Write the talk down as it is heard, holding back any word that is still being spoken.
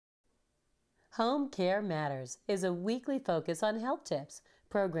Home Care Matters is a weekly focus on health tips,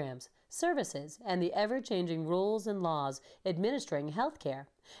 programs, services, and the ever-changing rules and laws administering health care,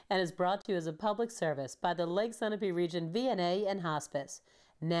 and is brought to you as a public service by the Lake Sunapee Region VNA and Hospice.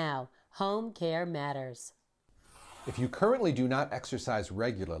 Now, Home Care Matters. If you currently do not exercise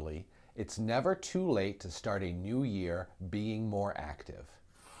regularly, it's never too late to start a new year being more active.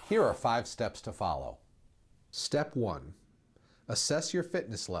 Here are 5 steps to follow. Step 1. Assess your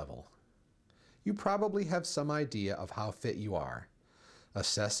fitness level. You probably have some idea of how fit you are.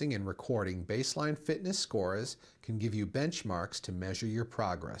 Assessing and recording baseline fitness scores can give you benchmarks to measure your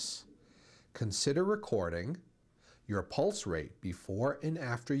progress. Consider recording your pulse rate before and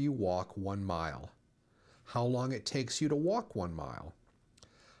after you walk 1 mile, how long it takes you to walk 1 mile,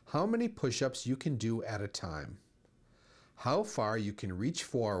 how many push-ups you can do at a time, how far you can reach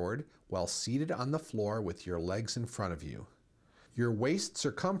forward while seated on the floor with your legs in front of you, your waist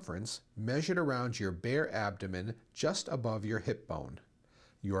circumference measured around your bare abdomen just above your hip bone,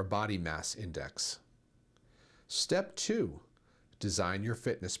 your body mass index. Step 2. Design your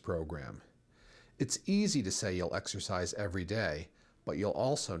fitness program. It's easy to say you'll exercise every day, but you'll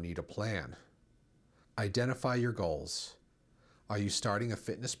also need a plan. Identify your goals. Are you starting a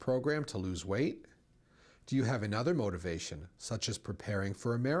fitness program to lose weight? Do you have another motivation, such as preparing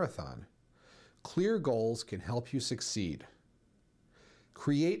for a marathon? Clear goals can help you succeed.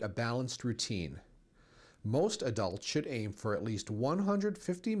 Create a balanced routine. Most adults should aim for at least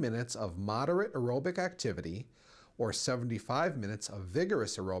 150 minutes of moderate aerobic activity or 75 minutes of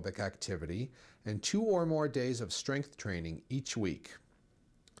vigorous aerobic activity and 2 or more days of strength training each week.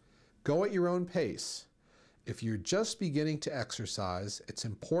 Go at your own pace. If you're just beginning to exercise, it's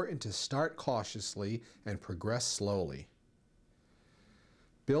important to start cautiously and progress slowly.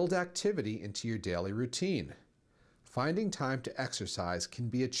 Build activity into your daily routine. Finding time to exercise can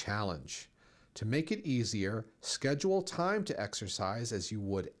be a challenge. To make it easier, schedule time to exercise as you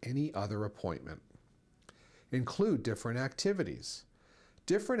would any other appointment. Include different activities.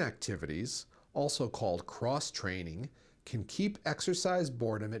 Different activities, also called cross-training, can keep exercise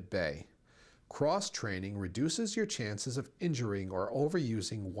boredom at bay. Cross-training reduces your chances of injuring or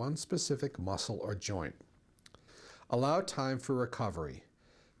overusing one specific muscle or joint. Allow time for recovery.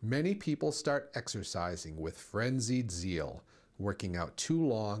 Many people start exercising with frenzied zeal, working out too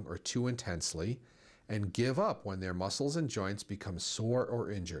long or too intensely, and give up when their muscles and joints become sore or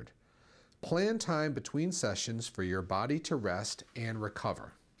injured. Plan time between sessions for your body to rest and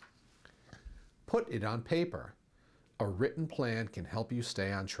recover. Put it on paper. A written plan can help you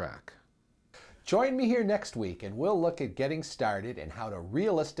stay on track. Join me here next week and we'll look at getting started and how to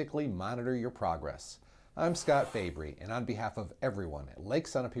realistically monitor your progress. I'm Scott Fabry, and on behalf of everyone at Lake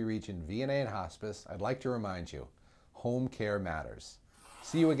Sunapee Region VNA and Hospice, I'd like to remind you, home care matters.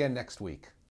 See you again next week.